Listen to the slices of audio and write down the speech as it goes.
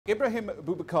Ibrahim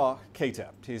Boubacar Keita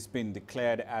has been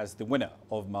declared as the winner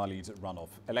of Mali's runoff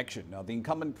election. Now, the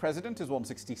incumbent president has won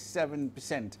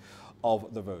 67%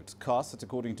 of the votes cast. That's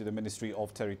according to the Ministry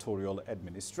of Territorial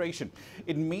Administration.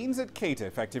 It means that Keita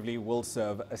effectively will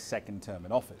serve a second term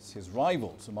in office. His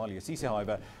rival, Soumaila Cisse,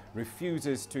 however,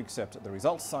 refuses to accept the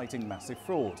results, citing massive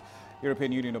fraud.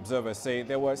 European Union observers say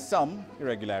there were some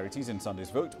irregularities in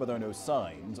Sunday's vote, but there are no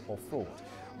signs of fraud.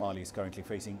 Mali is currently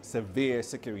facing severe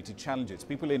security challenges.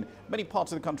 People in many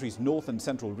parts of the country's north and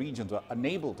central regions were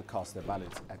unable to cast their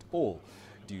ballots at all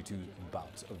due to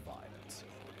bouts of violence.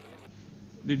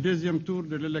 Le deuxième tour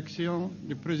de l'élection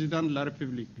du président de la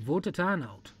République. Voter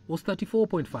turnout was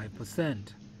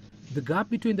 34.5%. The gap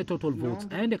between the total votes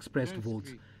and expressed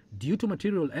votes due to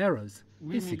material errors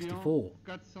is 64.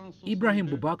 Ibrahim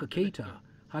Boubacar Keita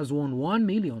has won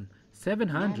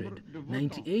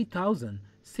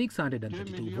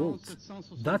 1,798,632 votes.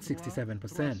 That's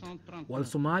 67%, while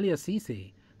Soumaila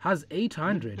Cisse has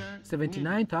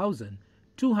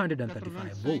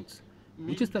 879,235 votes,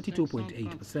 which is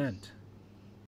 32.8%.